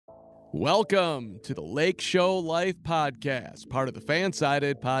Welcome to the Lake Show Life Podcast, part of the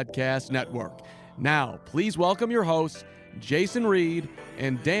Fansided Podcast Network. Now, please welcome your hosts, Jason Reed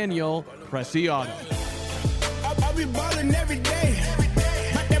and Daniel Preciado. I'll be balling every day.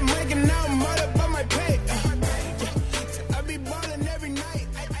 But that making out mother by my pay. I'll be balling every night.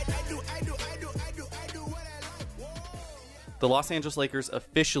 I do what I like. The Los Angeles Lakers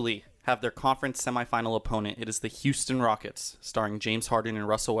officially have their conference semifinal opponent. It is the Houston Rockets, starring James Harden and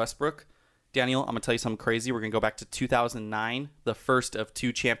Russell Westbrook. Daniel, I'm going to tell you something crazy. We're going to go back to 2009, the first of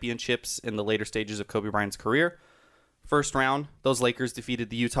two championships in the later stages of Kobe Bryant's career. First round, those Lakers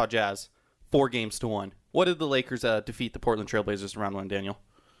defeated the Utah Jazz 4-1. What did the Lakers defeat the Portland Trailblazers in round one, Daniel?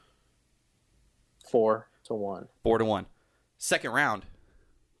 4-1. 4-1. Second round,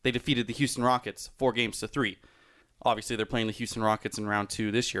 they defeated the Houston Rockets 4-3. Obviously, they're playing the Houston Rockets in round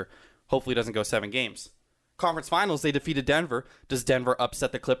two this year. Hopefully, it doesn't go 7 games. Conference finals, they defeated Denver. Does Denver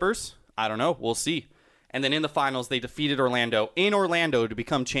upset the Clippers? I don't know. We'll see. And then in the finals, they defeated Orlando in Orlando to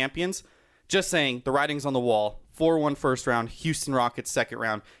become champions. Just saying, the writing's on the wall. 4-1 first round, Houston Rockets second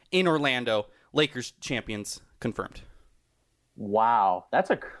round in Orlando. Lakers champions confirmed. Wow, that's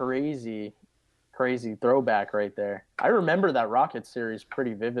a crazy throwback right there. I remember that Rockets series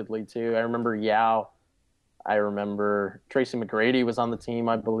pretty vividly too. I remember Yao. I remember Tracy McGrady was on the team,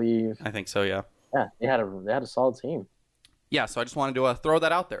 I believe. I think so, yeah. Yeah, they had a solid team. Yeah, so I just wanted to throw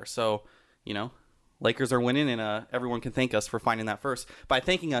that out there. So, Lakers are winning, and everyone can thank us for finding that first. By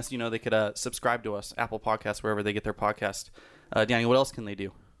thanking us, they could subscribe to us, Apple Podcasts, wherever they get their podcast. Danny, what else can they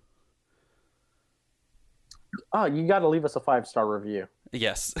do? Oh, you got to leave us a 5-star review.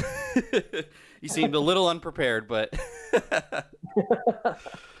 Yes. You seemed a little unprepared, but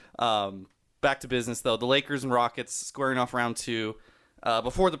back to business, though. The Lakers and Rockets squaring off round two.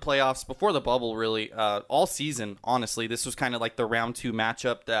 Before the playoffs, before the bubble, really, all season, honestly, this was kind of like the round two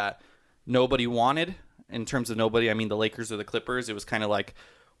matchup that nobody wanted. In terms of nobody, I mean the Lakers or the Clippers. It was kind of like,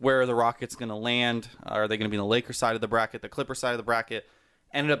 where are the Rockets going to land? Are they going to be on the Lakers side of the bracket, the Clippers side of the bracket?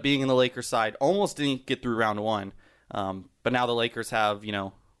 Ended up being in the Lakers side. Almost didn't get through round one. But now the Lakers have,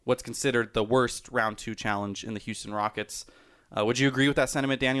 what's considered the worst round two challenge in the Houston Rockets. Would you agree with that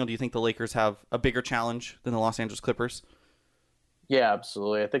sentiment, Daniel? Do you think the Lakers have a bigger challenge than the Los Angeles Clippers? Yeah,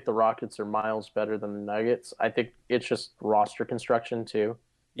 absolutely. I think the Rockets are miles better than the Nuggets. I think it's just roster construction, too.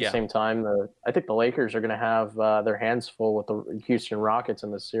 At the same time, I think the Lakers are going to have their hands full with the Houston Rockets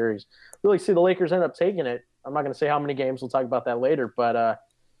in this series. Really see the Lakers end up taking it. I'm not going to say how many games. We'll talk about that later. But,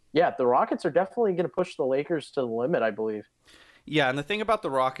 the Rockets are definitely going to push the Lakers to the limit, I believe. Yeah, and the thing about the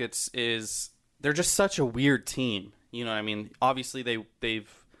Rockets is they're just such a weird team. You know what I mean? Obviously,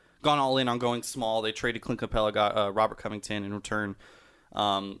 they've gone all in on going small. They traded Clint Capella, got Robert Covington in return.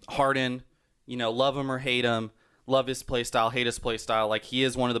 Harden, love him or hate him, love his play style, hate his play style. Like, he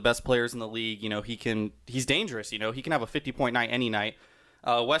is one of the best players in the league. He's dangerous. He can have a 50-point night any night.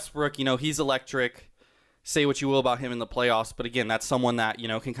 Westbrook, he's electric. Say what you will about him in the playoffs, but again, that's someone that,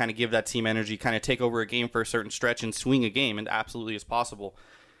 can kind of give that team energy, kind of take over a game for a certain stretch and swing a game, and absolutely is possible.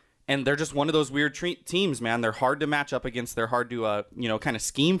 And they're just one of those weird teams, man. They're hard to match up against. They're hard to, kind of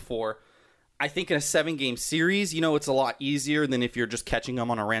scheme for. I think in a 7-game series, it's a lot easier than if you're just catching them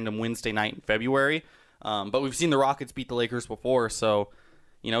on a random Wednesday night in February. But we've seen the Rockets beat the Lakers before, so,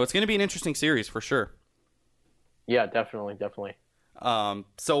 it's going to be an interesting series for sure. Yeah, definitely.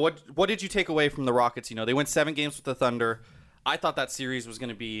 So what did you take away from the Rockets? They went 7 games with the Thunder. I thought that series was going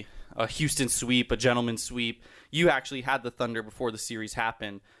to be a Houston sweep, a gentleman's sweep. You actually had the Thunder before the series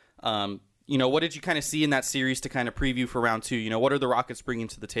happened. What did you kind of see in that series to kind of preview for round two? What are the Rockets bringing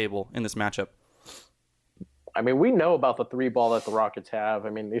to the table in this matchup? I mean, we know about the 3-ball that the Rockets have.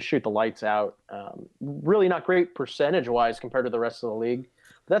 I mean, they shoot the lights out. Really not great percentage-wise compared to the rest of the league.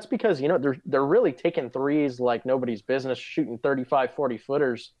 But that's because, they're really taking threes like nobody's business, shooting 35,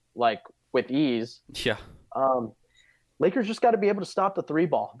 40-footers like with ease. Yeah. Lakers just got to be able to stop the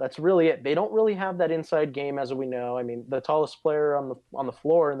 3-ball. That's really it. They don't really have that inside game, as we know. I mean, the tallest player on the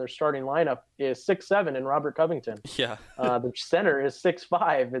floor in their starting lineup is 6'7" in Robert Covington. Yeah. The center is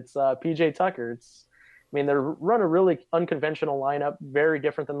 6'5". It's PJ Tucker. They run a really unconventional lineup, very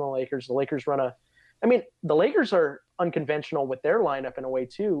different than the Lakers. The Lakers the Lakers are unconventional with their lineup in a way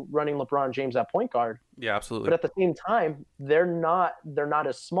too, running LeBron James at point guard. Yeah, absolutely. But at the same time, they're not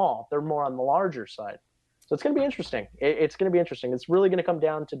as small. They're more on the larger side. So it's going to be interesting. It's going to be interesting. It's really going to come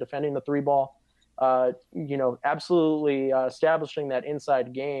down to defending the 3-ball, absolutely establishing that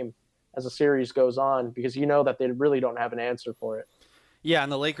inside game as the series goes on, because that they really don't have an answer for it. Yeah, and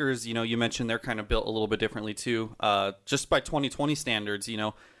the Lakers, you mentioned they're kind of built a little bit differently too. Just by 2020 standards,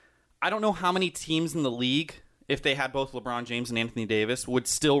 I don't know how many teams in the league, if they had both LeBron James and Anthony Davis, would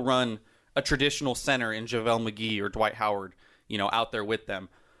still run a traditional center in JaVale McGee or Dwight Howard, out there with them.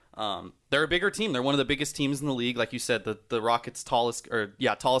 They're a bigger team. They're one of the biggest teams in the league. Like you said, the Rockets' tallest guy is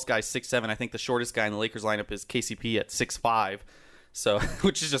 6'7". I think the shortest guy in the Lakers lineup is KCP at 6'5". So,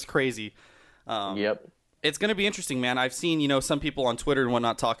 which is just crazy. Yep. It's going to be interesting, man. I've seen, some people on Twitter and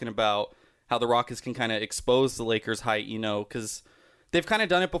whatnot talking about how the Rockets can kind of expose the Lakers' height, because they've kind of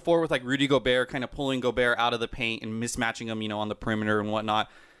done it before with like Rudy Gobert, kind of pulling Gobert out of the paint and mismatching him, on the perimeter and whatnot.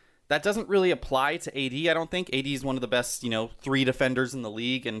 That doesn't really apply to AD, I don't think. AD is one of the best, 3 defenders in the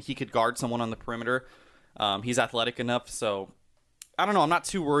league, and he could guard someone on the perimeter. He's athletic enough, so I don't know. I'm not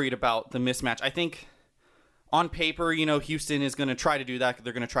too worried about the mismatch. I think on paper, Houston is going to try to do that.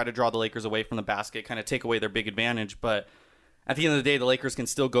 They're going to try to draw the Lakers away from the basket, kind of take away their big advantage. But at the end of the day, the Lakers can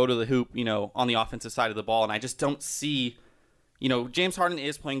still go to the hoop, on the offensive side of the ball. And I just don't see, James Harden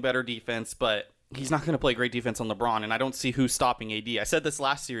is playing better defense, but he's not going to play great defense on LeBron, and I don't see who's stopping AD. I said this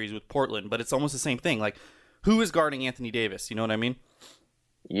last series with Portland, but it's almost the same thing. Like, who is guarding Anthony Davis? You know what I mean?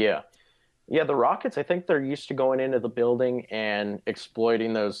 Yeah. Yeah, the Rockets, I think they're used to going into the building and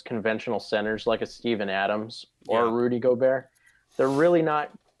exploiting those conventional centers like a Steven Adams or a Rudy Gobert. They're really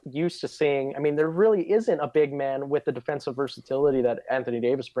not used to seeing – there really isn't a big man with the defensive versatility that Anthony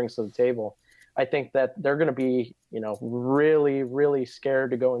Davis brings to the table. I think that they're going to be, really, really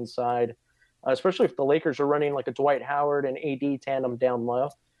scared to go inside, especially if the Lakers are running like a Dwight Howard and AD tandem down low.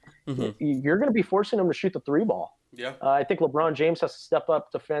 Mm-hmm. You're going to be forcing them to shoot the 3 ball. Yeah. I think LeBron James has to step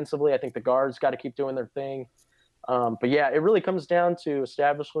up defensively. I think the guards got to keep doing their thing. But yeah, it really comes down to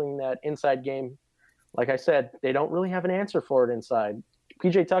establishing that inside game. Like I said, they don't really have an answer for it inside.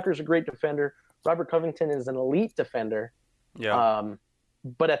 PJ Tucker's a great defender. Robert Covington is an elite defender. Yeah.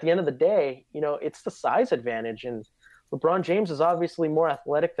 But at the end of the day, it's the size advantage. And LeBron James is obviously more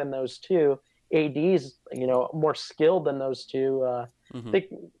athletic than those two. AD's, more skilled than those two. I think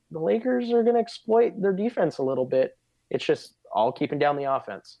the Lakers are going to exploit their defense a little bit. It's just all keeping down the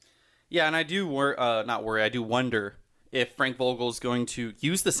offense. Yeah, and I do I do wonder if Frank Vogel's going to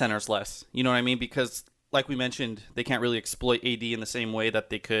use the centers less. You know what I mean? Because, like we mentioned, they can't really exploit AD in the same way that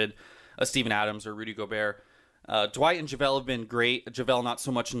they could a Steven Adams or Rudy Gobert. Dwight and JaVale have been great. JaVale not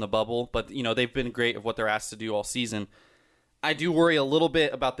so much in the bubble, but they've been great of what they're asked to do all season. I do worry a little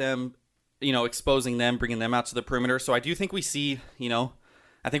bit about them, exposing them, bringing them out to the perimeter. So I do think we see,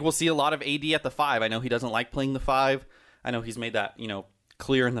 I think we'll see a lot of AD at the 5. I know he doesn't like playing the 5. I know he's made that,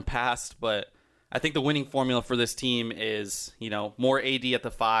 clear in the past, but I think the winning formula for this team is, more AD at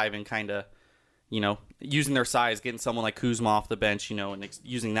the 5 and kind of, using their size, getting someone like Kuzma off the bench, and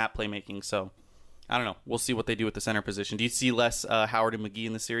using that playmaking. So I don't know. We'll see what they do with the center position. Do you see less Howard and McGee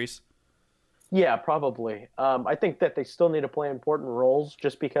in the series? Yeah, probably. I think that they still need to play important roles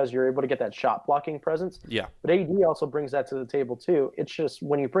just because you're able to get that shot blocking presence. Yeah. But AD also brings that to the table too. It's just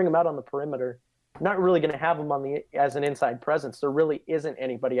when you bring him out on the perimeter, you're not really going to have him as an inside presence. There really isn't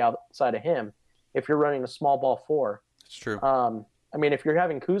anybody outside of him if you're running a small ball 4. It's true. If you're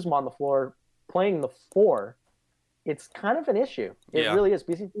having Kuzma on the floor playing the 4, it's kind of an issue. It really is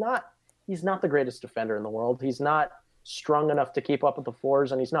because he's not the greatest defender in the world. He's not strong enough to keep up with the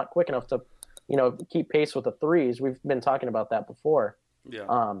 4s, and he's not quick enough to keep pace with the 3s. We've been talking about that before.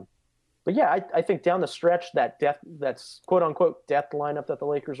 Yeah. But yeah, I think down the stretch that's quote unquote death lineup that the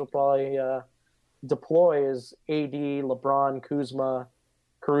Lakers will probably deploy is AD, LeBron, Kuzma,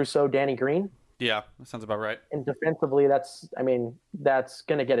 Caruso, Danny Green. Yeah, that sounds about right. And defensively, that's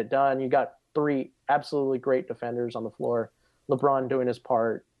going to get it done. You got 3 absolutely great defenders on the floor. LeBron doing his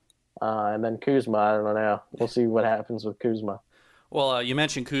part, and then Kuzma. I don't know. We'll see what happens with Kuzma. Well, you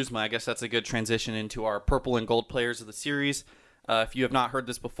mentioned Kuzma. I guess that's a good transition into our purple and gold players of the series. If you have not heard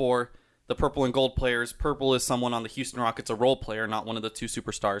this before, the purple and gold players, purple is someone on the Houston Rockets, a role player, not one of the 2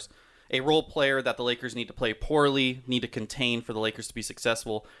 superstars. A role player that the Lakers need to play poorly, need to contain for the Lakers to be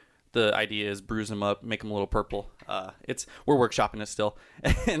successful. The idea is bruise him up, make him a little purple. We're workshopping it still.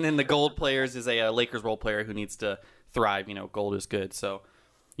 And then the gold players is a Lakers role player who needs to thrive. Gold is good. So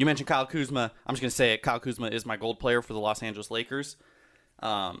you mentioned Kyle Kuzma. I'm just going to say it. Kyle Kuzma is my gold player for the Los Angeles Lakers.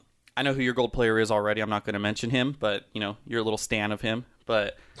 I know who your gold player is already. I'm not going to mention him, but, you're a little stan of him.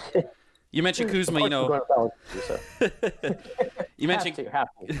 But you mentioned Kuzma,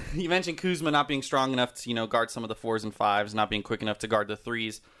 you mentioned Kuzma not being strong enough to, guard some of the 4s and 5s, not being quick enough to guard the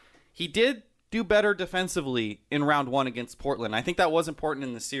 3s. He did do better defensively in round 1 against Portland. I think that was important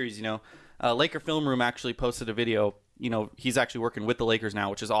in the series. Laker Film Room actually posted a video. He's actually working with the Lakers now,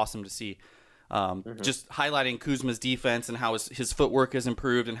 which is awesome to see. Just highlighting Kuzma's defense and how his footwork has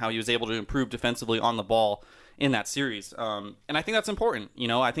improved and how he was able to improve defensively on the ball in that series. And I think that's important.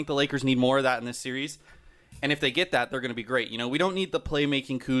 I think the Lakers need more of that in this series. And if they get that, they're going to be great. We don't need the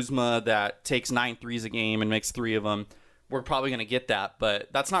playmaking Kuzma that takes 9 threes a game and makes 3 of them. We're probably going to get that, but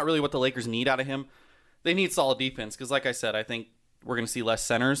that's not really what the Lakers need out of him. They need solid defense because, like I said, I think we're going to see less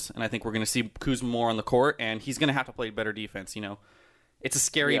centers, and I think we're going to see Kuzma more on the court, and he's going to have to play better defense. It's a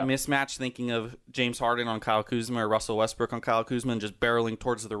scary mismatch thinking of James Harden on Kyle Kuzma or Russell Westbrook on Kyle Kuzma and just barreling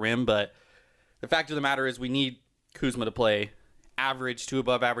towards the rim, but the fact of the matter is we need Kuzma to play average to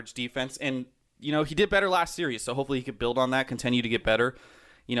above average defense, and he did better last series, so hopefully he could build on that, continue to get better,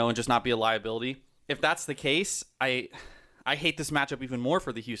 and just not be a liability. If that's the case, I hate this matchup even more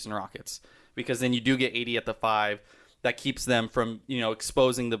for the Houston Rockets, because then you do get 80 at the 5. That keeps them from,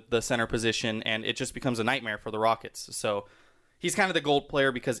 exposing the center position, and it just becomes a nightmare for the Rockets. So he's kind of the gold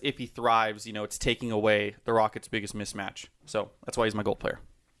player because if he thrives, it's taking away the Rockets' biggest mismatch. So that's why he's my gold player.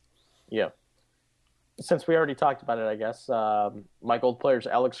 Yeah. Since we already talked about it, I guess, my gold player is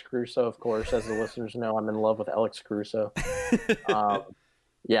Alex Caruso, of course. As the listeners know, I'm in love with Alex Caruso.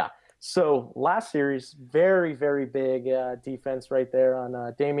 Yeah. So last series, very, very big defense right there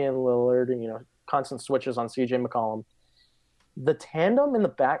on Damian Lillard, constant switches on CJ McCollum. The tandem in the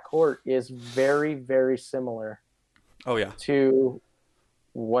backcourt is very, very similar to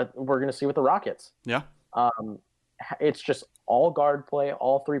what we're going to see with the Rockets. Yeah. It's just all guard play,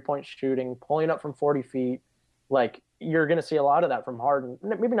 all 3-point shooting, pulling up from 40 feet. Like, you're going to see a lot of that from Harden.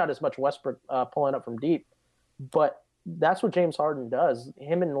 Maybe not as much Westbrook pulling up from deep, but that's what James Harden does.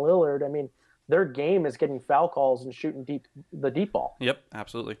 Him and Lillard, their game is getting foul calls and shooting the deep ball. Yep,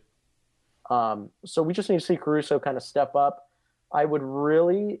 absolutely. So we just need to see Caruso kind of step up. I would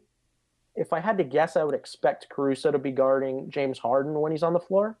really, if I had to guess, I would expect Caruso to be guarding James Harden when he's on the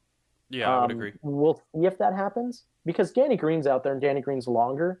floor. Yeah, I would agree. We'll see if that happens, because Danny Green's out there and Danny Green's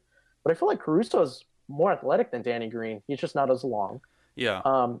longer. But I feel like Caruso's more athletic than Danny Green. He's just not as long. Yeah.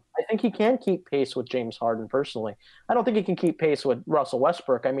 I think he can keep pace with James Harden personally. I don't think he can keep pace with Russell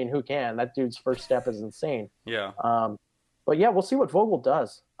Westbrook. Who can? That dude's first step is insane. Yeah. But yeah, we'll see what Vogel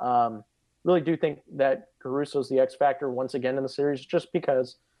does. Really do think that Caruso's the X factor once again in the series, just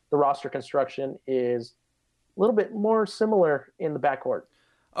because the roster construction is a little bit more similar in the backcourt.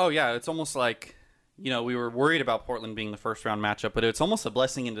 Oh, yeah. It's almost like, we were worried about Portland being the first round matchup, but it's almost a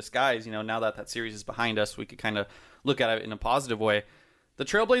blessing in disguise. Now that series is behind us, we could kind of look at it in a positive way. The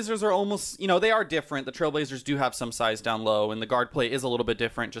Trailblazers are almost, they are different. The Trailblazers do have some size down low, and the guard play is a little bit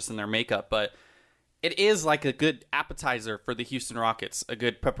different just in their makeup, but it is like a good appetizer for the Houston Rockets, a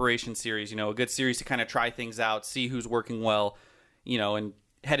good preparation series, a good series to kind of try things out, see who's working well, and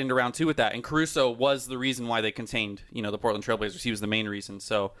head into round 2 with that. And Caruso was the reason why they contained, the Portland Trailblazers. He was the main reason.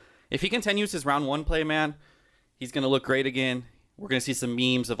 So if he continues his round 1 play, man, he's going to look great again. We're going to see some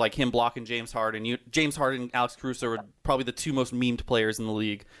memes of like him blocking James Harden. James Harden and Alex Caruso are probably the 2 most memed players in the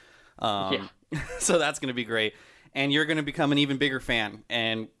league. So that's going to be great. And you're going to become an even bigger fan.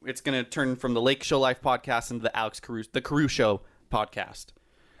 And it's going to turn from the Lake Show Life podcast into the Caruso podcast.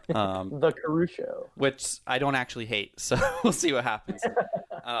 The Caruso. Which I don't actually hate. So we'll see what happens.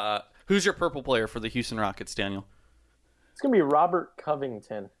 Who's your purple player for the Houston Rockets, Daniel? It's going to be Robert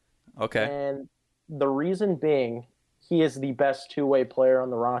Covington. Okay. And the reason being, he is the best two-way player on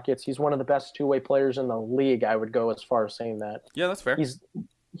the Rockets. He's one of the best two-way players in the league, I would go as far as saying that. Yeah, that's fair.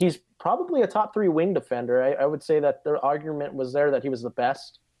 He's probably a top 3 wing defender. I would say that the argument was there that he was the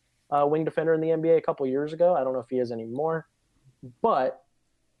best wing defender in the NBA a couple years ago. I don't know if he is anymore. But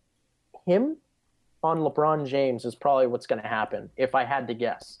him on LeBron James is probably what's going to happen, if I had to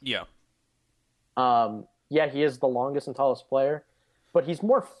guess. Yeah. Yeah, he is the longest and tallest player, but he's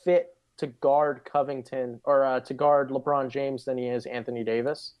more fit to guard Covington or to guard LeBron James than he is Anthony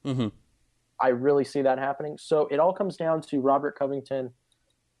Davis. Mm-hmm. I really see that happening. So it all comes down to Robert Covington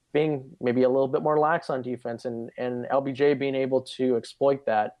being maybe a little bit more lax on defense and LBJ being able to exploit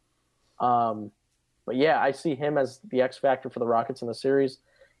that. But yeah, I see him as the X factor for the Rockets in the series.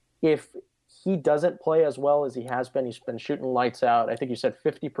 If he doesn't play as well as he has been, he's been shooting lights out. I think you said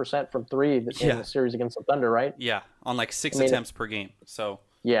 50% from 3 in the series against the Thunder, right? Yeah, on like 6 attempts per game. So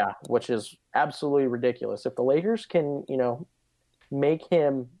yeah, which is absolutely ridiculous. If the Lakers can, make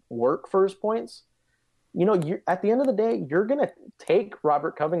him work for his points, at the end of the day, you're going to take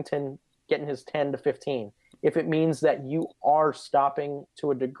Robert Covington getting his 10 to 15 if it means that you are stopping to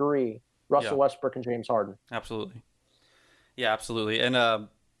a degree Russell Westbrook and James Harden. Absolutely. Yeah, absolutely. And,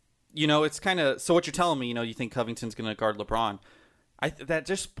 it's kind of, so what you're telling me, you think Covington's going to guard LeBron. That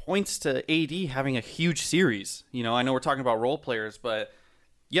just points to AD having a huge series. I know we're talking about role players, but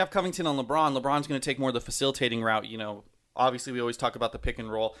you have Covington on LeBron. LeBron's going to take more of the facilitating route. Obviously we always talk about the pick and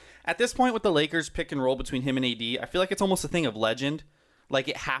roll. At this point with the Lakers pick and roll between him and AD, I feel like it's almost a thing of legend. like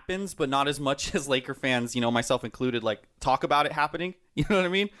it happens, but not as much as Laker fans, myself included, like talk about it happening. You know what I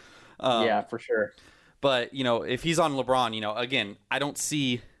mean? Yeah, for sure. But, if he's on LeBron, again, I don't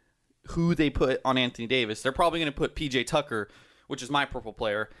see who they put on Anthony Davis. They're probably going to put PJ Tucker, which is my purple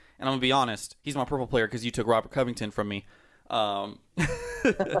player. And I'm going to be honest, he's my purple player because you took Robert Covington from me.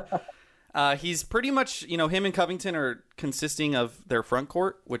 He's pretty much, him and Covington are consisting of their front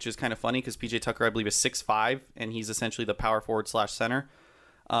court, which is kind of funny because PJ Tucker, I believe, is 6'5", and he's essentially the power forward / center.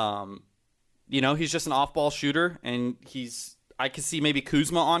 He's just an off-ball shooter, and I could see maybe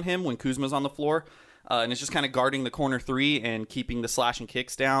Kuzma on him when Kuzma's on the floor, and it's just kind of guarding the corner three and keeping the slash and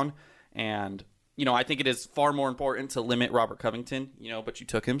kicks down. And, I think it is far more important to limit Robert Covington, but you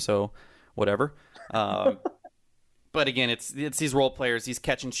took him, so whatever. But again, it's these role players, these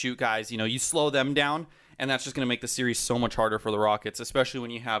catch and shoot guys. You slow them down, and that's just going to make the series so much harder for the Rockets, especially when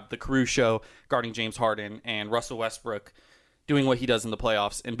you have the Caruso guarding James Harden and Russell Westbrook doing what he does in the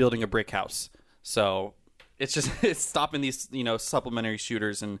playoffs and building a brick house. So it's stopping these supplementary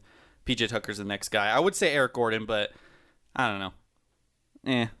shooters, and PJ Tucker's the next guy. I would say Eric Gordon, but I don't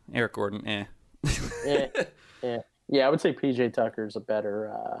know. Eric Gordon. Yeah, I would say PJ Tucker's a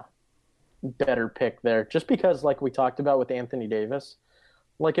better pick there, just because, like we talked about with Anthony Davis,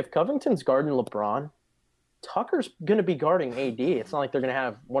 like if Covington's guarding LeBron, Tucker's going to be guarding AD. It's not like they're going to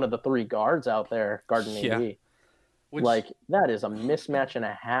have one of the three guards out there guarding AD. Like, that is a mismatch and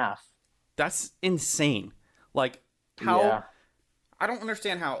a half. That's insane. Like, how... Yeah. I don't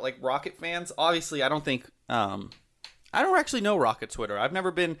understand how, like, Rocket fans, obviously, I don't think... I don't actually know Rockets Twitter. Have you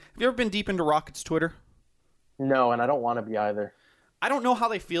ever been deep into Rockets Twitter? No, and I don't want to be either. I don't know how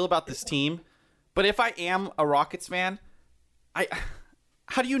they feel about this team, but if I am a Rockets fan,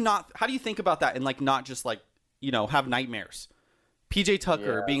 how do you think about that and, like, not just, like, have nightmares? PJ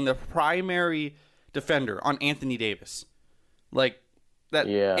Tucker being the primary defender on Anthony Davis. Like, that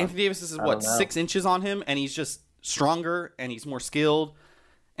Anthony Davis is, 6 inches on him, and he's just stronger, and he's more skilled,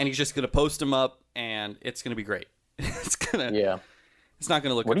 and he's just going to post him up, and it's going to be great. It's not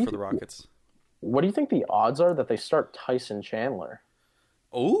going to look good for the Rockets. What do you think the odds are that they start Tyson Chandler?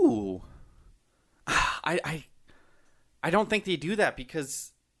 Oh, I don't think they do that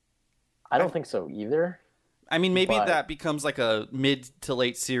because I don't think so either. I mean, maybe that becomes like a mid to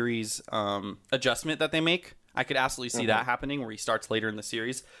late series adjustment that they make. I could absolutely see that happening where he starts later in the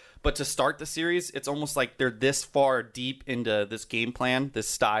series. But to start the series, it's almost like they're this far deep into this game plan, this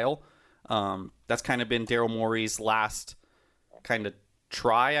style. That's kind of been Daryl Morey's last kind of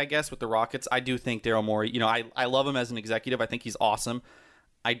try, I guess, with the Rockets. I do think Daryl Morey, I love him as an executive. I think he's awesome.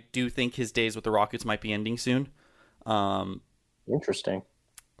 I do think his days with the Rockets might be ending soon. Interesting.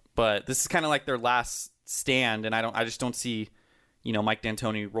 But this is kind of like their last stand, and I just don't see, Mike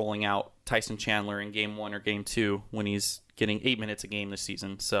D'Antoni rolling out Tyson Chandler in Game 1 or Game 2 when he's getting 8 minutes a game this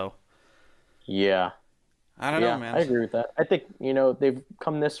season. So, yeah. I don't know, man. I agree with that. I think, they've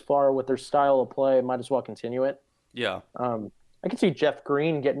come this far with their style of play. Might as well continue it. Yeah. I can see Jeff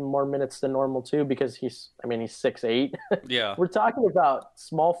Green getting more minutes than normal, too, because he's 6'8". Yeah. We're talking about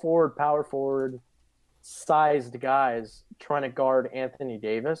small forward, power forward sized guys trying to guard Anthony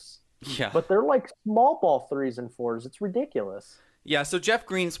Davis. Yeah. But they're like small ball 3s and 4s. It's ridiculous. Yeah, so Jeff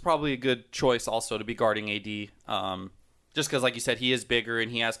Green's probably a good choice also to be guarding AD. Just because, like you said, he is bigger and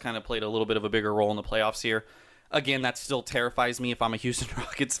he has kind of played a little bit of a bigger role in the playoffs here. Again, that still terrifies me if I'm a Houston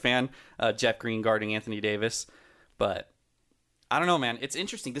Rockets fan, Jeff Green guarding Anthony Davis. But I don't know, man. It's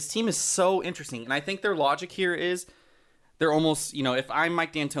interesting. This team is so interesting. And I think their logic here is they're almost, if I'm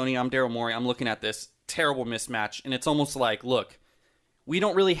Mike D'Antoni, I'm Daryl Morey, I'm looking at this terrible mismatch. And it's almost like, look, we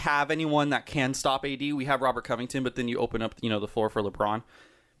don't really have anyone that can stop AD. We have Robert Covington, but then you open up, the floor for LeBron.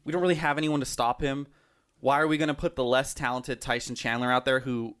 We don't really have anyone to stop him. Why are we going to put the less talented Tyson Chandler out there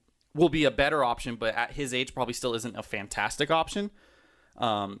who will be a better option, but at his age probably still isn't a fantastic option?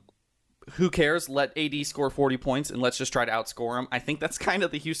 Who cares? Let AD score 40 points and let's just try to outscore him. I think that's kind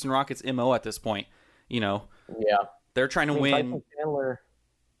of the Houston Rockets' MO at this point. Yeah. They're trying to win. Tyson Chandler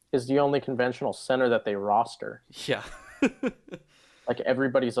is the only conventional center that they roster. Yeah. Like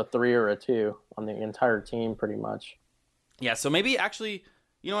everybody's a 3 or a 2 on the entire team pretty much. Yeah, so maybe actually,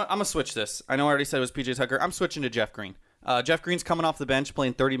 you know what? I'm going to switch this. I know I already said it was PJ Tucker. I'm switching to Jeff Green. Jeff Green's coming off the bench,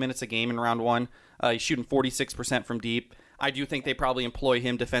 playing 30 minutes a game in round 1. He's shooting 46% from deep. I do think they probably employ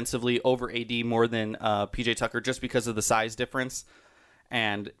him defensively over AD more than PJ Tucker just because of the size difference.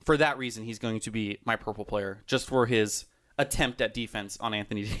 And for that reason, he's going to be my purple player, just for his attempt at defense on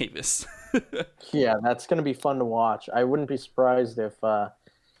Anthony Davis. Yeah, that's going to be fun to watch. I wouldn't be surprised if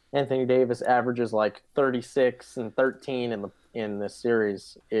Anthony Davis averages like 36 and 13 in this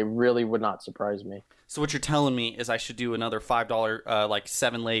series. It really would not surprise me. So what you're telling me is I should do another $5 like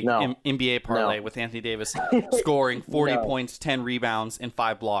 7-leg No. NBA parlay No. with Anthony Davis scoring 40 No. points, 10 rebounds, and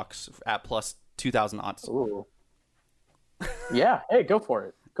 5 blocks at plus 2,000 odds. Ooh. Yeah. Hey, go for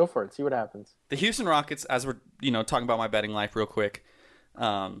it. Go for it. See what happens. The Houston Rockets, as we're talking about my betting life real quick,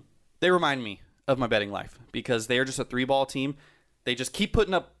 they remind me of my betting life because they are just a 3-ball team. They just keep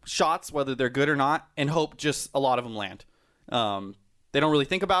putting up shots, whether they're good or not, and hope just a lot of them land. They don't really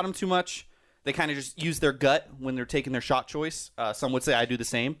think about them too much. They kind of just use their gut when they're taking their shot choice. Some would say I do the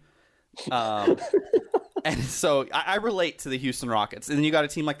same. And so I relate to the Houston Rockets. And then you got a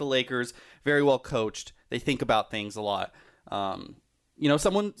team like the Lakers, very well coached. They think about things a lot.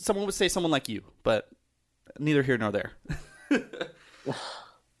 Someone would say someone like you, but neither here nor there.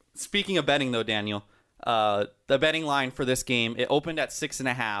 Speaking of betting, though, Daniel, the betting line for this game, it opened at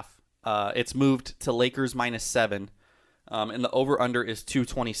 6.5. It's moved to Lakers -7. And the over/under is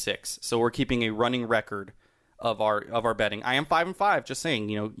 226. So we're keeping a running record of our betting. I am 5-5. Just saying,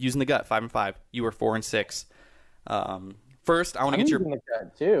 using the gut, 5-5. You were 4-6. First, I want to get your. I'm using the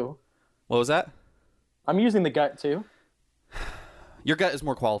gut too. What was that? I'm using the gut too. Your gut is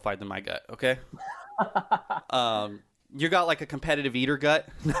more qualified than my gut. Okay. You got like a competitive eater gut.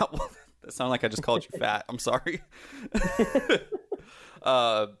 That sounded like I just called you fat. I'm sorry.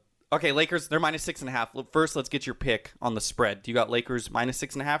 Okay, Lakers, they're -6.5. First, let's get your pick on the spread. Do you got Lakers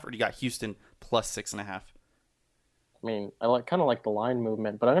 -6.5 or do you got Houston +6.5? I mean, I kind of like the line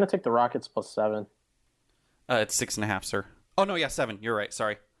movement, but I'm going to take the Rockets +7. It's 6.5, sir. Oh, no, yeah, 7. You're right.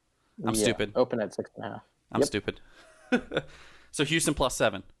 Sorry. I'm stupid. Open at 6.5. I'm stupid. So Houston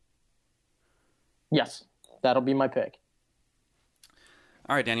 +7. Yes, that'll be my pick.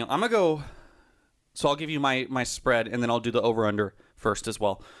 All right, Daniel. I'm going to go. So I'll give you my spread, and then I'll do the over-under first as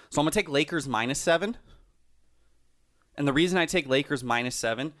well. So I'm going to take Lakers -7. And the reason I take Lakers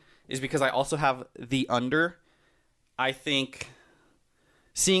 -7 is because I also have the under. I think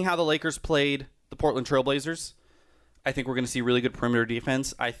seeing how the Lakers played the Portland Trailblazers, I think we're going to see really good perimeter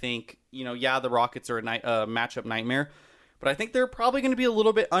defense. I think, the Rockets are a matchup nightmare. But I think they're probably going to be a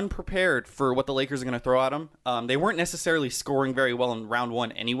little bit unprepared for what the Lakers are going to throw at them. They weren't necessarily scoring very well in round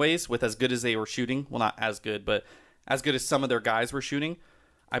 1 anyways, with as good as they were shooting. Well, not as good, but as good as some of their guys were shooting.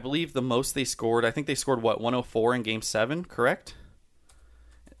 I believe the most they scored, I think they scored, 104 in Game 7, correct?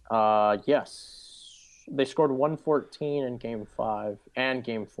 Yes. They scored 114 in Game 5 and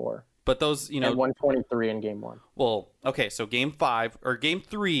Game 4. But those, And 123 in Game 1. Well, okay, so Game 5, or Game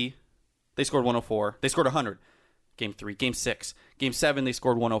 3, they scored 104. They scored 100. Game 3, Game 6. Game 7, they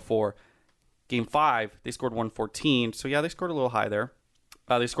scored 104. Game 5, they scored 114. So, yeah, they scored a little high there.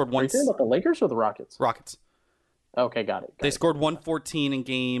 They scored Are you talking about the Lakers or the Rockets? Rockets. Okay, got it. They scored 114 in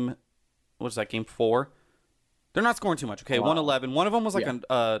Game... What was that, Game 4? They're not scoring too much. Okay, 111. One of them was like an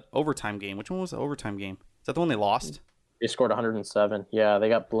overtime game. Which one was the overtime game? Is that the one they lost? They scored 107. Yeah, they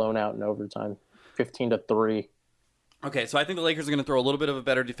got blown out in overtime. 15-3. Okay, so I think the Lakers are going to throw a little bit of a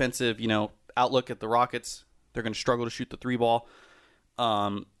better defensive, outlook at the Rockets. They're going to struggle to shoot the 3 ball.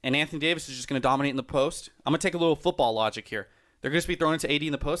 And Anthony Davis is just going to dominate in the post. I'm going to take a little football logic here. They're going to be throwing it to AD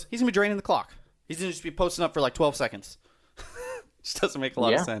in the post. He's going to be draining the clock. He's going to just be posting up for like 12 seconds. Just doesn't make a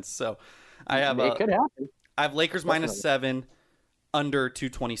lot of sense. So I have it could happen. I have Lakers -7, under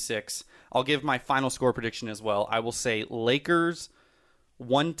 226. I'll give my final score prediction as well. I will say Lakers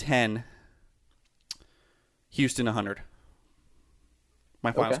 110, Houston 100.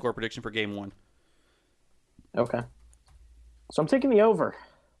 My final score prediction for Game 1. Okay. So I'm taking the over.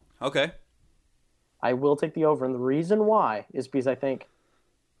 Okay. I will take the over. And the reason why is because I think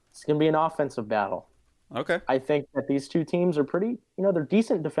it's going to be an offensive battle. Okay. I think that these two teams are pretty, they're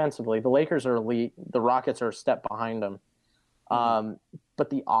decent defensively. The Lakers are elite. The Rockets are a step behind them. But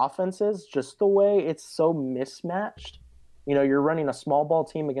the offenses, just the way it's so mismatched, you're running a small ball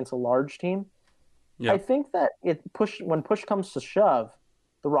team against a large team. Yeah. I think that when push comes to shove,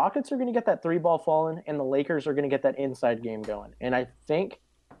 the Rockets are going to get that 3 ball falling, and the Lakers are going to get that inside game going. And I think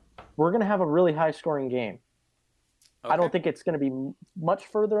we're going to have a really high scoring game. Okay. I don't think it's going to be much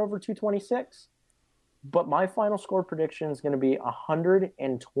further over 226, but my final score prediction is going to be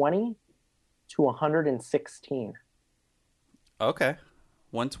 120 to 116. Okay.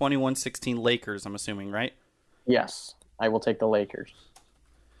 120, 116 Lakers, I'm assuming, right? Yes, I will take the Lakers.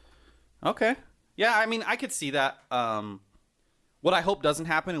 Okay. Yeah, I mean, I could see that. What I hope doesn't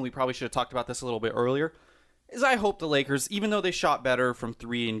happen, and we probably should have talked about this a little bit earlier, is I hope the Lakers, even though they shot better from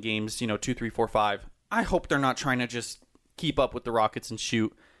 3 in games, 2, 3, 4, 5, I hope they're not trying to just keep up with the Rockets and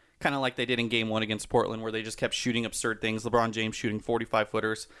shoot, kind of like they did in Game 1 against Portland, where they just kept shooting absurd things. LeBron James shooting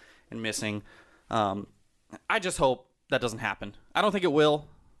 45-footers and missing. I just hope that doesn't happen. I don't think it will.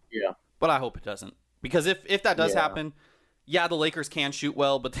 Yeah. But I hope it doesn't. Because if that does happen, the Lakers can shoot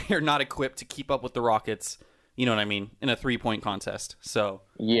well, but they are not equipped to keep up with the Rockets, you know what I mean, in a 3-point contest. So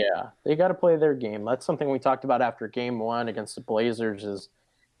yeah, they got to play their game. That's something we talked about after Game 1 against the Blazers is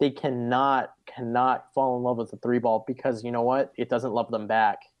they cannot fall in love with the 3-ball because you know what? It doesn't love them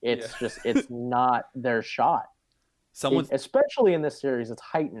back. It's it's not their shot. Especially in this series, it's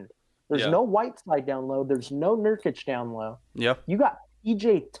heightened. There's no Whiteside down low. There's no Nurkic down low. Yeah. You got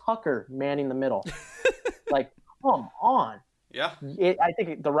PJ Tucker manning the middle. Like, come on. Yeah. I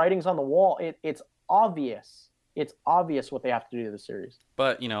think the writing's on the wall. It's obvious. It's obvious what they have to do to the series.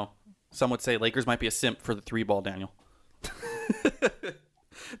 But, some would say Lakers might be a simp for the 3-ball, Daniel.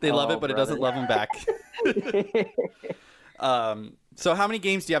 They love it, but it doesn't love them back. So how many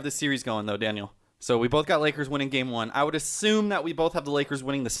games do you have this series going, though, Daniel? So we both got Lakers winning Game 1. I would assume that we both have the Lakers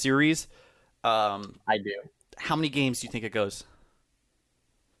winning the series. I do. How many games do you think it goes?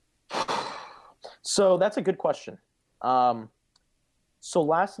 So that's a good question. So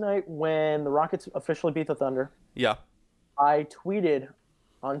last night when the Rockets officially beat the Thunder, I tweeted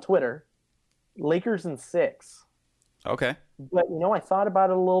on Twitter, Lakers in 6. Okay. But, I thought about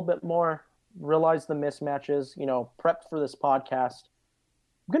it a little bit more, realized the mismatches, prepped for this podcast.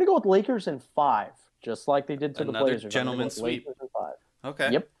 I'm going to go with Lakers in 5, just like they did to the Blazers. Another gentleman's sweep. Lakers in 5.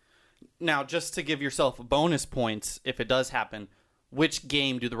 Okay. Yep. Now, just to give yourself bonus points, if it does happen, which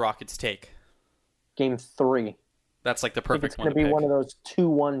game do the Rockets take? Game 3. That's like the perfect one. It's going to be one of those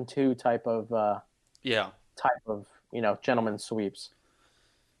 2-1-2 type of gentleman's sweeps.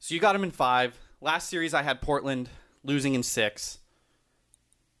 So you got them in 5. Last series I had Portland losing in 6.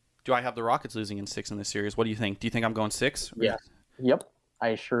 Do I have the Rockets losing in 6 in this series? What do you think? Do you think I'm going 6? Yeah. Yep.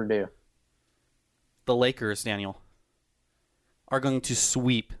 I sure do. The Lakers, Daniel, are going to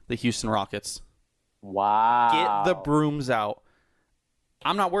sweep the Houston Rockets. Wow. Get the brooms out.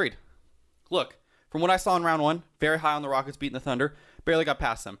 I'm not worried. Look, from what I saw in round 1, very high on the Rockets beating the Thunder. Barely got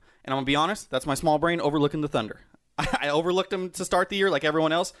past them. And I'm going to be honest, that's my small brain overlooking the Thunder. I overlooked them to start the year like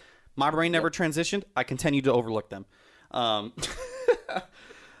everyone else. My brain never transitioned. I continue to overlook them.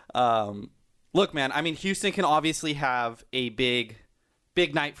 Look, man, I mean, Houston can obviously have a big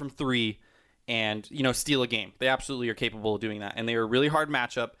night from 3 and, steal a game. They absolutely are capable of doing that. And they're a really hard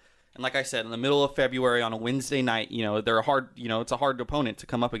matchup. And like I said, in the middle of February on a Wednesday night, they're a hard, it's a hard opponent to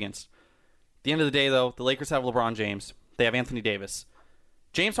come up against. At the end of the day, though, the Lakers have LeBron James. They have Anthony Davis.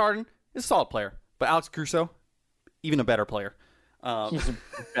 James Harden is a solid player, but Alex Caruso, even a better player. He's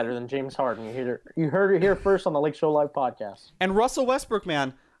better than James Harden. You heard it here first on the Lake Show Live podcast. And Russell Westbrook,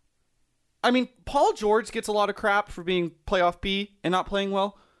 man. I mean, Paul George gets a lot of crap for being playoff P and not playing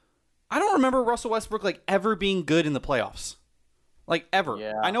well. I don't remember Russell Westbrook ever being good in the playoffs. Ever.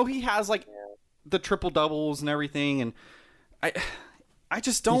 Yeah. I know he has the triple doubles and everything, and I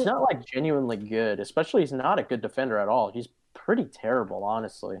just don't. He's not genuinely good, especially he's not a good defender at all. He's pretty terrible,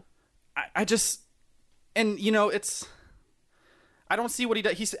 honestly. I just, and it's. I don't see what he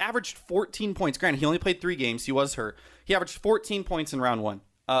does. He's averaged 14 points. Granted, he only played 3 games. He was hurt. He averaged 14 points in round 1.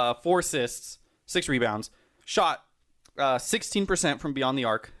 4 assists, 6 rebounds. Shot 16% from beyond the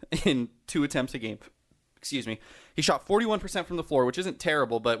arc in 2 attempts a game. Excuse me. He shot 41% from the floor, which isn't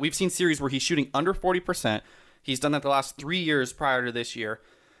terrible, but we've seen series where he's shooting under 40%. He's done that the last 3 years prior to this year.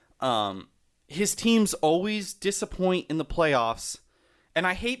 His teams always disappoint in the playoffs. And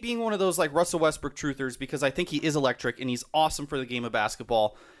I hate being one of those Russell Westbrook truthers because I think he is electric and he's awesome for the game of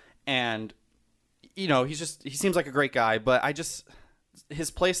basketball. And, he seems like a great guy, but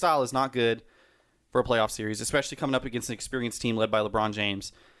his play style is not good for a playoff series, especially coming up against an experienced team led by LeBron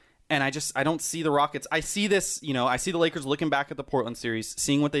James. And I don't see the Rockets. I see this, I see the Lakers looking back at the Portland series,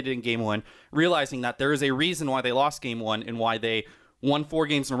 seeing what they did in Game 1, realizing that there is a reason why they lost Game 1 and why they won 4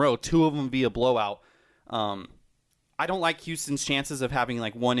 games in a row, 2 of them via blowout. I don't like Houston's chances of having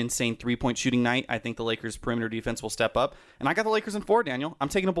one insane 3-point shooting night. I think the Lakers' perimeter defense will step up. And I got the Lakers in 4, Daniel. I'm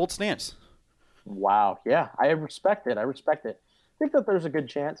taking a bold stance. Wow. Yeah, I respect it. I think that there's a good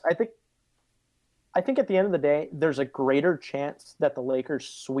chance. I think at the end of the day, there's a greater chance that the Lakers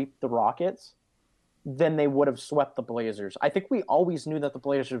sweep the Rockets than they would have swept the Blazers. I think we always knew that the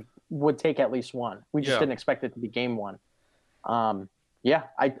Blazers would take at least 1. We just didn't expect it to be Game 1. Yeah,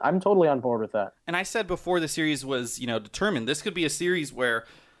 I'm totally on board with that. And I said before the series was, determined, this could be a series where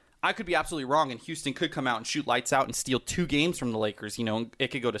I could be absolutely wrong and Houston could come out and shoot lights out and steal 2 games from the Lakers.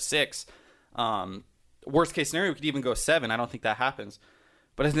 It could go to 6. Worst case scenario, we could even go 7. I don't think that happens.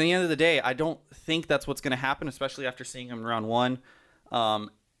 But at the end of the day, I don't think that's what's going to happen, especially after seeing him in round 1.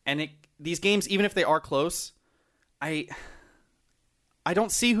 These games, even if they are close, I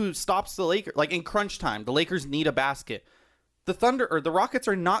don't see who stops the Lakers. In crunch time, the Lakers need a basket. The Thunder or the Rockets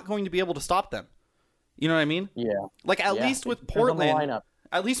are not going to be able to stop them. You know what I mean? Yeah. Like at least with It depends on the Portland, lineup.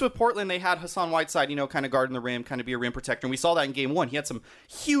 at least with Portland, they had Hassan Whiteside, kind of guarding the rim, kind of be a rim protector. And we saw that in game 1. He had some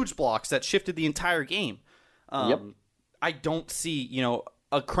huge blocks that shifted the entire game. Yep. I don't see,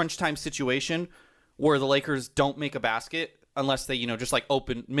 a crunch time situation where the Lakers don't make a basket unless they, just like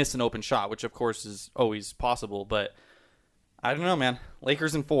miss an open shot, which of course is always possible. But I don't know, man.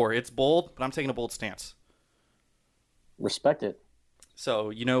 Lakers in 4. It's bold, but I'm taking a bold stance. Respect it.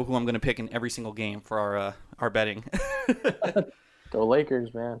 So you know who I'm going to pick in every single game for our betting. Go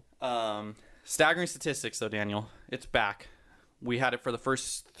Lakers, man. Staggering statistics, though, Daniel. It's back. We had it for the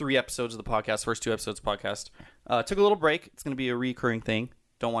first 3 episodes of the podcast, first 2 episodes of the podcast. Took a little break. It's going to be a recurring thing.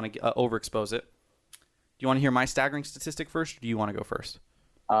 Don't want to overexpose it. Do you want to hear my staggering statistic first, or do you want to go first?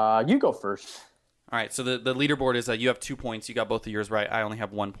 You go first. All right, so the leaderboard is you have 2 points. You got both of yours right. I only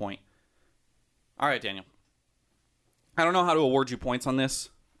have 1 point. All right, Daniel. I don't know how to award you points on this.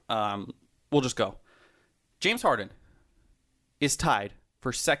 We'll just go. James Harden is tied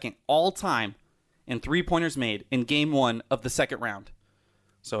for second all-time in three-pointers made in Game 1 of the second round.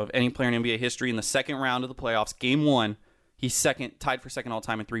 So of any player in NBA history in the second round of the playoffs, Game 1, he's tied for second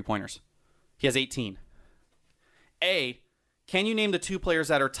all-time in three-pointers. He has 18. A, can you name the 2 players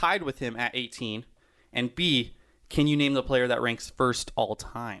that are tied with him at 18? And B, can you name the player that ranks first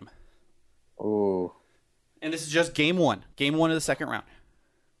all-time? Ooh. And this is just Game 1. Game 1 of the second round.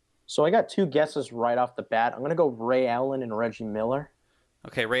 So I got 2 guesses right off the bat. I'm going to go Ray Allen and Reggie Miller.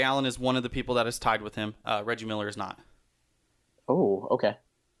 Okay, Ray Allen is one of the people that is tied with him. Reggie Miller is not. Oh, okay.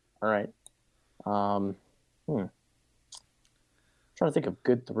 All right. Trying to think of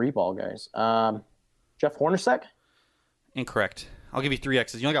good 3-ball guys. Jeff Hornacek? Incorrect. I'll give you 3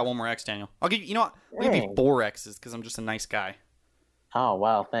 X's. You only got 1 more X, Daniel. I'll give you, you know what? I'll give you Dang. 4 X's because I'm just a nice guy. Oh,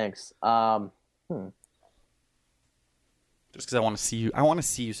 wow, thanks. Just because I want to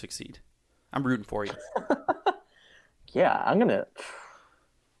see you succeed. I'm rooting for you. Yeah, I'm going to...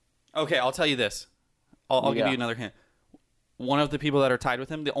 Okay, I'll tell you this. I'll give Yeah. you another hint. One of the people that are tied with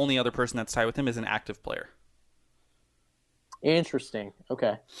him, the only other person that's tied with him is an active player. Interesting.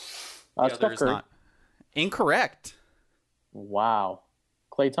 Okay. The other Steph is Curry. not. Incorrect. Wow.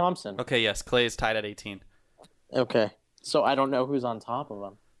 Klay Thompson. Okay, yes, Clay is tied at 18. Okay. So I don't know who's on top of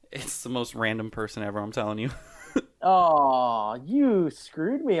him. It's the most random person ever, I'm telling you. Oh, you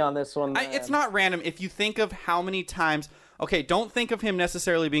screwed me on this one. It's not random. If you think of how many times... Okay, don't think of him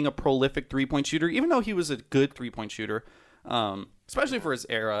necessarily being a prolific three-point shooter, even though he was a good three-point shooter, especially for his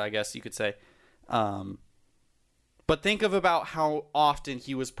era, I guess you could say. But think of about how often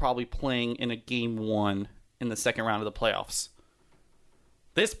he was probably playing in a Game 1 in the second round of the playoffs.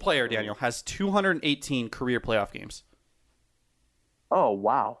 This player, Daniel, has 218 career playoff games. Oh,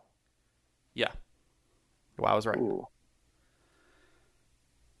 wow. Yeah. Wow, I was right. Ooh.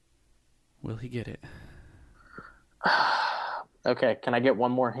 Will he get it? Okay, can I get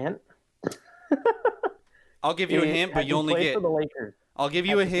one more hint? I'll give you a hint, but you only get... for the Lakers. I'll give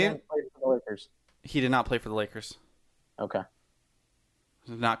you a hint. Played for the Lakers. He did not play for the Lakers. Okay.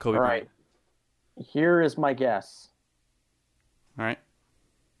 Not Kobe All Bryant. right. Here is my guess. All right.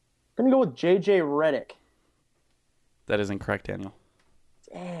 I'm going to go with J.J. Redick. That is incorrect, Daniel.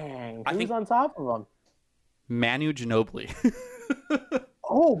 Dang. I Who's think- on top of him? Manu Ginobili.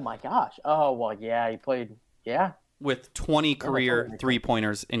 Oh, my gosh. Oh, well, yeah, he played. Yeah. With 20 career totally.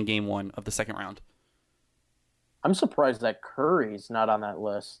 three-pointers in Game 1 of the second round. I'm surprised that Curry's not on that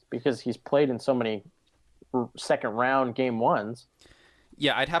list because he's played in so many second round Game 1s.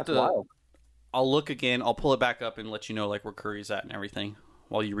 Yeah, I'd have That's to... wild. I'll look again. I'll pull it back up and let you know like where Curry's at and everything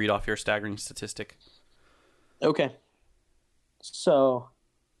while you read off your staggering statistic. Okay. So,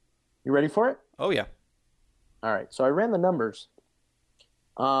 you ready for it? Oh, yeah. All right. So I ran the numbers.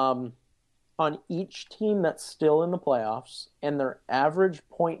 On each team that's still in the playoffs and their average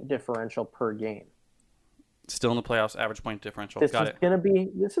point differential per game. Still in the playoffs, average point differential. This Got is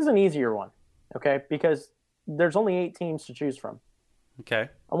it. this is an easier one, okay? Because there's only 8 teams to choose from. Okay.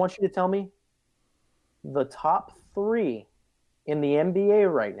 I want you to tell me the top 3 in the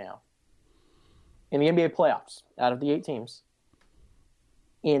NBA right now, in the NBA playoffs, out of the 8 teams,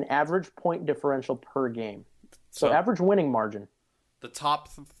 in average point differential per game. So average winning margin. The top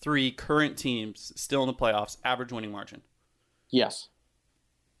 3 current teams still in the playoffs, average winning margin. Yes.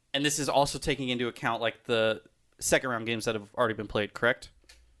 And this is also taking into account like the second round games that have already been played, correct?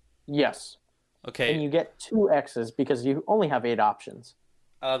 Yes. Okay. And you get 2 X's because you only have 8 options.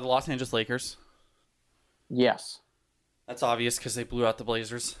 The Los Angeles Lakers. Yes. That's obvious because they blew out the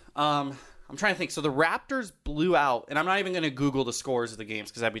Blazers. I'm trying to think. So the Raptors blew out, and I'm not even going to Google the scores of the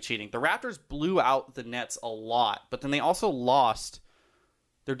games because that'd be cheating. The Raptors blew out the Nets a lot, but then they also lost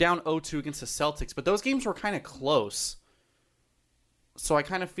They're down 0-2 against the Celtics, but those games were kind of close. So I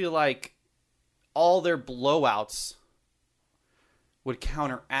kind of feel like all their blowouts would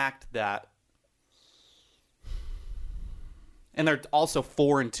counteract that. And they're also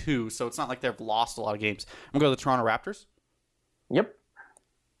 4-2, so it's not like they've lost a lot of games. I'm going to go to the Toronto Raptors. Yep.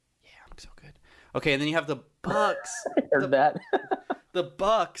 Yeah, I'm so good. Okay, and then you have the Bucks. Heard that. The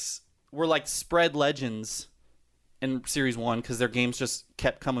Bucks were like spread legends in Series 1 because their games just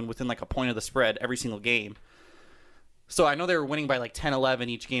kept coming within like a point of the spread every single game. So I know they were winning by like 10, 11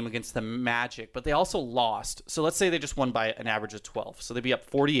 each game against the Magic, but they also lost. So let's say they just won by an average of 12. So they'd be up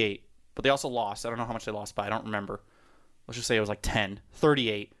 48, but they also lost. I don't know how much they lost by. I don't remember. Let's just say it was like 10,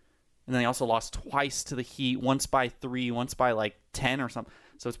 38. And then they also lost twice to the Heat, once by 3, once by like 10 or something.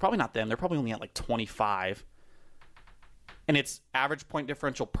 So it's probably not them. They're probably only at like 25. And it's average point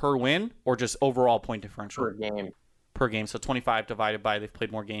differential per win or just overall point differential? Per game. So 25 divided by they've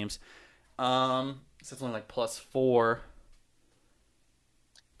played more games. So it's only like +4.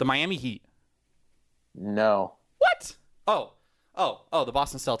 The Miami Heat. No. What? Oh, the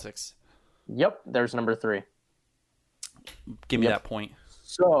Boston Celtics. Yep, there's number 3. Give me that point.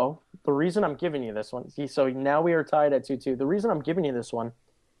 So the reason I'm giving you this one, so now we are tied at 2-2. The reason I'm giving you this one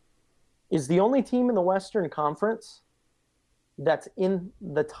is the only team in the Western Conference that's in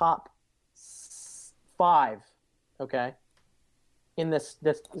the top 5, okay, in this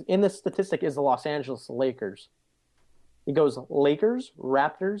statistic is the Los Angeles Lakers. It goes Lakers,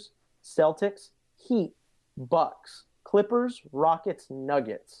 Raptors, Celtics, Heat, Bucks, Clippers, Rockets,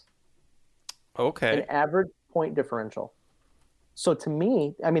 Nuggets. Okay. An average point differential. So to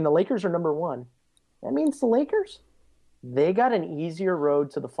me, I mean, the Lakers are number 1. That means the Lakers, they got an easier road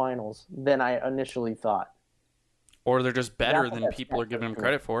to the finals than I initially thought. Or they're just better than people are giving them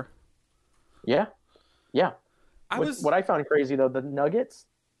credit for. Yeah. What I found crazy, though, the Nuggets,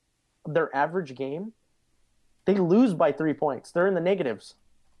 their average game, they lose by 3 points. They're in the negatives.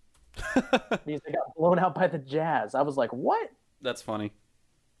 Because they got blown out by the Jazz. I was like, what? That's funny.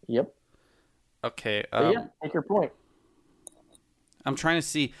 Yep. Okay. Take your point. I'm trying to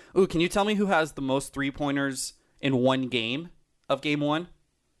see. Ooh, can you tell me who has the most 3-pointers in one game of Game 1?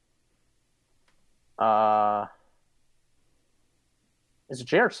 Is it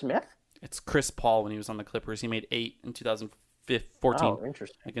J.R. Smith? It's Chris Paul when he was on the Clippers. He made 8 in 2014 Oh,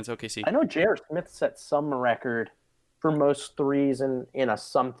 interesting. against OKC. I know J.R. Smith set some record for most threes in a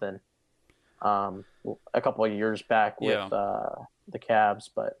something a couple of years back with the Cavs.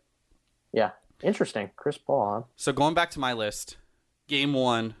 But, yeah, interesting. Chris Paul, huh? So going back to my list, Game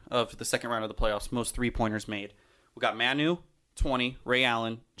 1 of the second round of the playoffs, most 3-pointers made. We got Manu, 20, Ray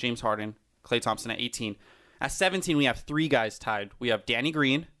Allen, James Harden, Klay Thompson at 18. At 17, we have 3 guys tied. We have Danny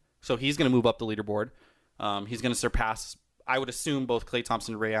Green, so he's going to move up the leaderboard. He's going to surpass, I would assume, both Klay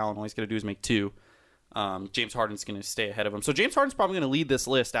Thompson and Ray Allen. All he's going to do is make 2. James Harden's going to stay ahead of him. So James Harden's probably going to lead this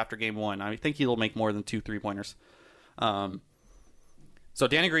list after Game 1. I think he'll make more than 2 3-pointers. So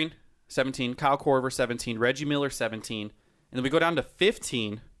Danny Green, 17. Kyle Korver, 17. Reggie Miller, 17. And then we go down to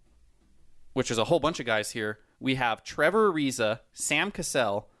 15, which is a whole bunch of guys here. We have Trevor Ariza, Sam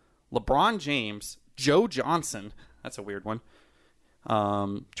Cassell, LeBron James, Joe Johnson. That's a weird one.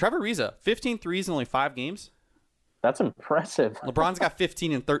 Trevor Ariza, 15 threes in only 5 games. That's impressive. LeBron's got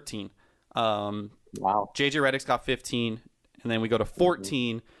 15 and 13. Wow. JJ Redick's got 15. And then we go to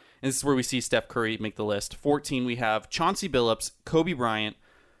 14. And this is where we see Steph Curry make the list. 14, we have Chauncey Billups, Kobe Bryant,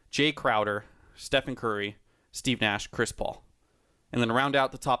 Jay Crowder, Stephen Curry, Steve Nash, Chris Paul. And then to round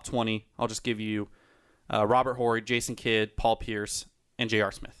out the top 20, I'll just give you Robert Horry, Jason Kidd, Paul Pierce, and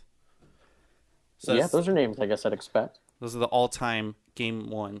J.R. Smith. So yeah, those are names I guess I'd expect. Those are the all-time Game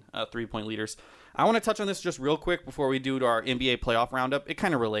 1 3-point leaders. I want to touch on this just real quick before we do our NBA playoff roundup. It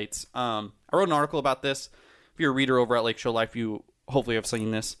kind of relates. I wrote an article about this. If you're a reader over at Lake Show Life, you hopefully have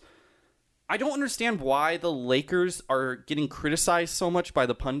seen this. I don't understand why the Lakers are getting criticized so much by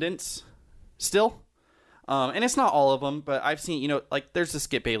the pundits still. And it's not all of them, but I've seen, like there's the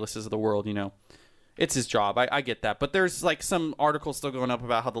Skip Baylesses of the world, It's his job. I get that. But there's like some articles still going up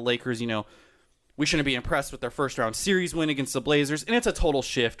about how the Lakers, we shouldn't be impressed with their first round series win against the Blazers. And it's a total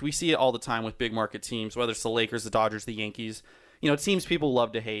shift. We see it all the time with big market teams, whether it's the Lakers, the Dodgers, the Yankees. Teams people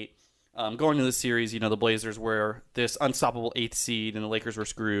love to hate. Going into the series, the Blazers were this unstoppable 8th seed and the Lakers were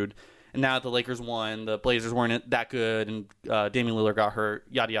screwed. And now that the Lakers won, the Blazers weren't that good and Damian Lillard got hurt,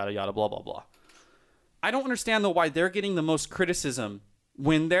 yada, yada, yada, blah, blah, blah. I don't understand, though, why they're getting the most criticism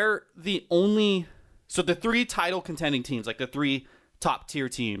when they're the only... So the 3 title contending teams, like the 3 top-tier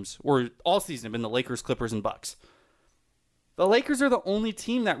teams, were all season have been the Lakers, Clippers, and Bucks. The Lakers are the only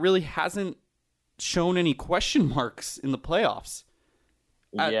team that really hasn't shown any question marks in the playoffs.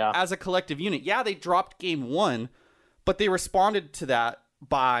 as a collective unit. Yeah, they dropped game 1, but they responded to that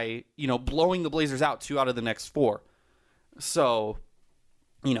by, blowing the Blazers out 2 out of the next 4. So,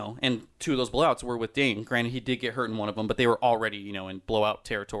 and 2 of those blowouts were with Dame. Granted, he did get hurt in one of them, but they were already, in blowout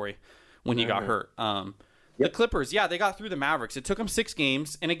territory when he got hurt. The Clippers, they got through the Mavericks. It took them 6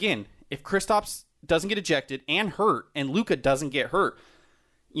 games. And again, if Kristaps doesn't get ejected and hurt, and Luka doesn't get hurt,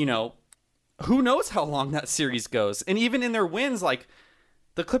 who knows how long that series goes. And even in their wins, like,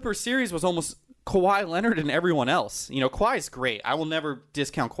 the Clippers series was almost Kawhi Leonard and everyone else. Kawhi's great. I will never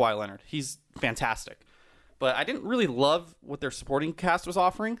discount Kawhi Leonard. He's fantastic. But I didn't really love what their supporting cast was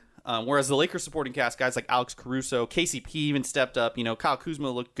offering. Whereas the Lakers supporting cast, guys like Alex Caruso, KCP even stepped up. Kyle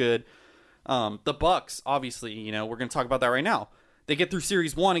Kuzma looked good. The Bucks, obviously, we're going to talk about that right now. They get through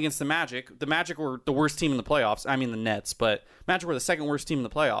Series 1 against the Magic. The Magic were the worst team in the playoffs. I mean the Nets, but Magic were the second worst team in the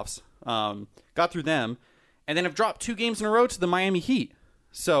playoffs. Got through them, and then have dropped 2 games in a row to the Miami Heat.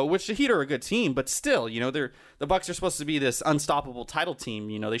 So, which the Heat are a good team, but still, the Bucks are supposed to be this unstoppable title team.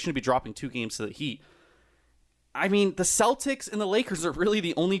 They shouldn't be dropping 2 games to the Heat. I mean, the Celtics and the Lakers are really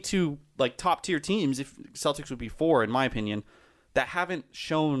the only 2 top tier teams. If Celtics would be 4, in my opinion, that haven't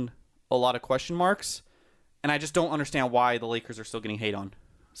shown a lot of question marks. And I just don't understand why the Lakers are still getting hate on.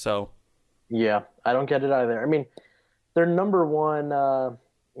 So, yeah, I don't get it either. I mean, their number one,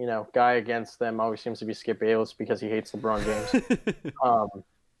 guy against them always seems to be Skip Bayless because he hates LeBron James.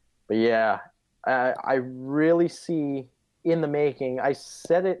 But yeah, I really see in the making. I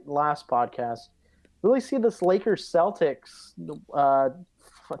said it last podcast. Really see this Lakers Celtics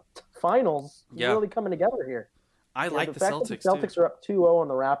finals really coming together here. I like the fact Celtics. That the Celtics are up 2-0 on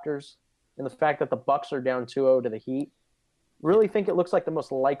the Raptors. And the fact that the Bucks are down 2-0 to the Heat, really think it looks like the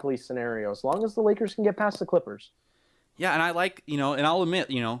most likely scenario, as long as the Lakers can get past the Clippers. Yeah, and I like, and I'll admit,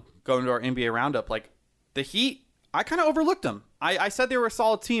 going to our NBA roundup, the Heat, I kind of overlooked them. I said they were a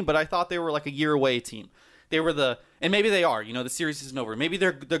solid team, but I thought they were a year away team. They were and maybe they are, the series isn't over. Maybe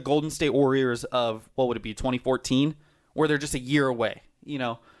they're the Golden State Warriors of, what would it be, 2014, where they're just a year away,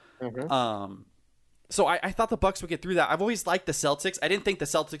 So I thought the Bucks would get through that. I've always liked the Celtics. I didn't think the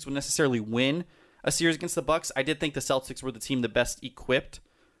Celtics would necessarily win a series against the Bucks. I did think the Celtics were the team the best equipped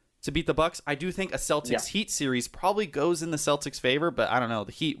to beat the Bucks. I do think a Celtics Heat series probably goes in the Celtics' favor, but I don't know.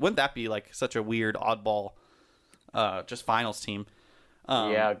 The Heat, wouldn't that be such a weird oddball just finals team?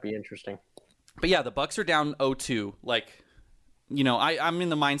 Yeah, it'd be interesting. But yeah, the Bucks are down 0-2. I'm in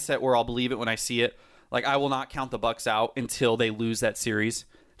the mindset where I'll believe it when I see it. I will not count the Bucks out until they lose that series,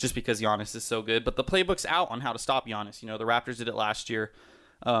 just because Giannis is so good. But the playbook's out on how to stop Giannis. The Raptors did it last year.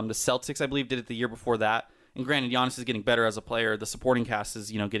 The Celtics, I believe, did it the year before that. And granted, Giannis is getting better as a player. The supporting cast is,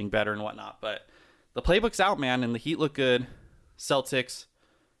 getting better and whatnot. But the playbook's out, man, and the Heat look good. Celtics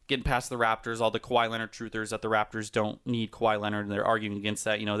getting past the Raptors. All the Kawhi Leonard truthers that the Raptors don't need Kawhi Leonard, and they're arguing against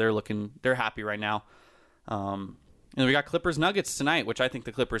that. They're happy right now. And we got Clippers Nuggets tonight, which I think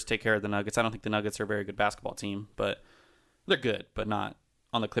the Clippers take care of the Nuggets. I don't think the Nuggets are a very good basketball team, but they're good, but not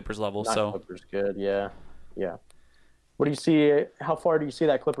on the Clippers level. Clippers good, yeah. What do you see? How far do you see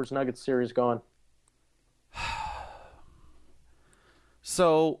that Clippers Nuggets series going?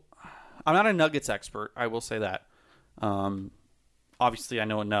 So, I'm not a Nuggets expert. I will say that. Obviously, I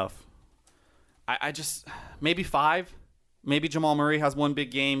know enough. I just maybe 5. Maybe Jamal Murray has one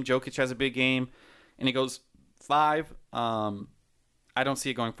big game. Jokic has a big game, and it goes 5. I don't see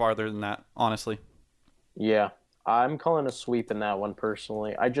it going farther than that, honestly. Yeah. I'm calling a sweep in that one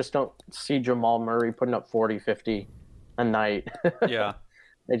personally. I just don't see Jamal Murray putting up 40, 50 a night. Yeah.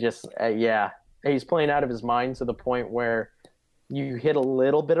 He's playing out of his mind to the point where you hit a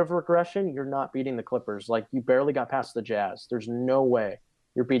little bit of regression, you're not beating the Clippers. You barely got past the Jazz. There's no way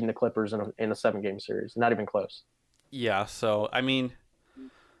you're beating the Clippers in a 7-game series. Not even close. Yeah, so, I mean,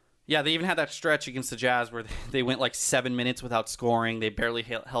 they even had that stretch against the Jazz where they went 7 minutes without scoring. They barely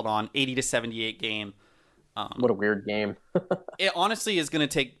held on. 80-78 game. What a weird game. It honestly is going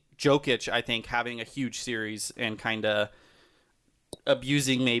to take Jokic, I think, having a huge series and kind of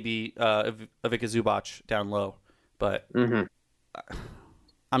abusing maybe Ivica Zubac down low. But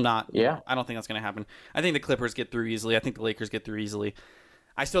I'm not. Yeah. I don't think that's going to happen. I think the Clippers get through easily. I think the Lakers get through easily.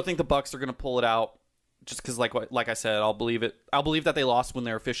 I still think the Bucks are going to pull it out just because, like I said, I'll believe it. I'll believe that they lost when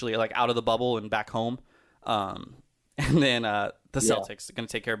they're officially out of the bubble and back home. And then the Celtics are going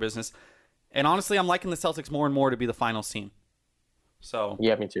to take care of business. And honestly, I'm liking the Celtics more and more to be the finals team. So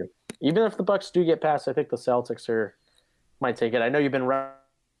yeah, me too. Even if the Bucks do get past, I think the Celtics might take it. I know you've been riding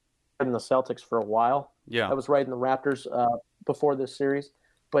the Celtics for a while. Yeah, I was riding the Raptors before this series,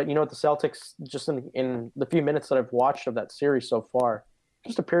 but the Celtics, just in the few minutes that I've watched of that series so far,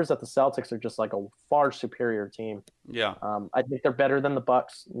 just appears that the Celtics are just like a far superior team. Yeah. I think they're better than the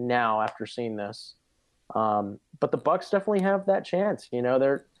Bucks now after seeing this. But the Bucks definitely have that chance. You know,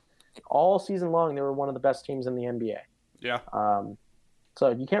 they're all season long, they were one of the best teams in the NBA. Yeah. So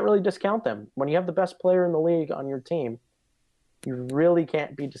you can't really discount them. When you have the best player in the league on your team, you really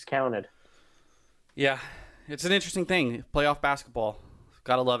can't be discounted. Yeah. It's an interesting thing. Playoff basketball.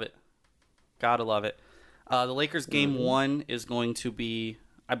 Gotta love it. Gotta love it. The Lakers game 1 is going to be,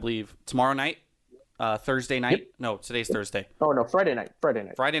 I believe, tomorrow night, Thursday night. Yep. No, today's Thursday. Oh, no, Friday night.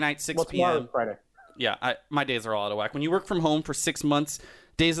 Friday night, 6 p.m. Friday. Yeah, my days are all out of whack. When you work from home for 6 months,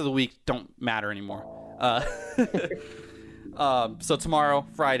 days of the week don't matter anymore. So tomorrow,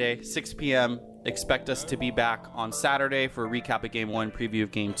 Friday, 6 p.m., expect us to be back on Saturday for a recap of Game 1, preview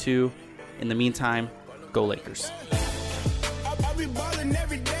of Game 2. In the meantime, go Lakers. I'll be balling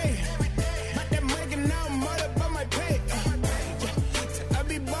every day.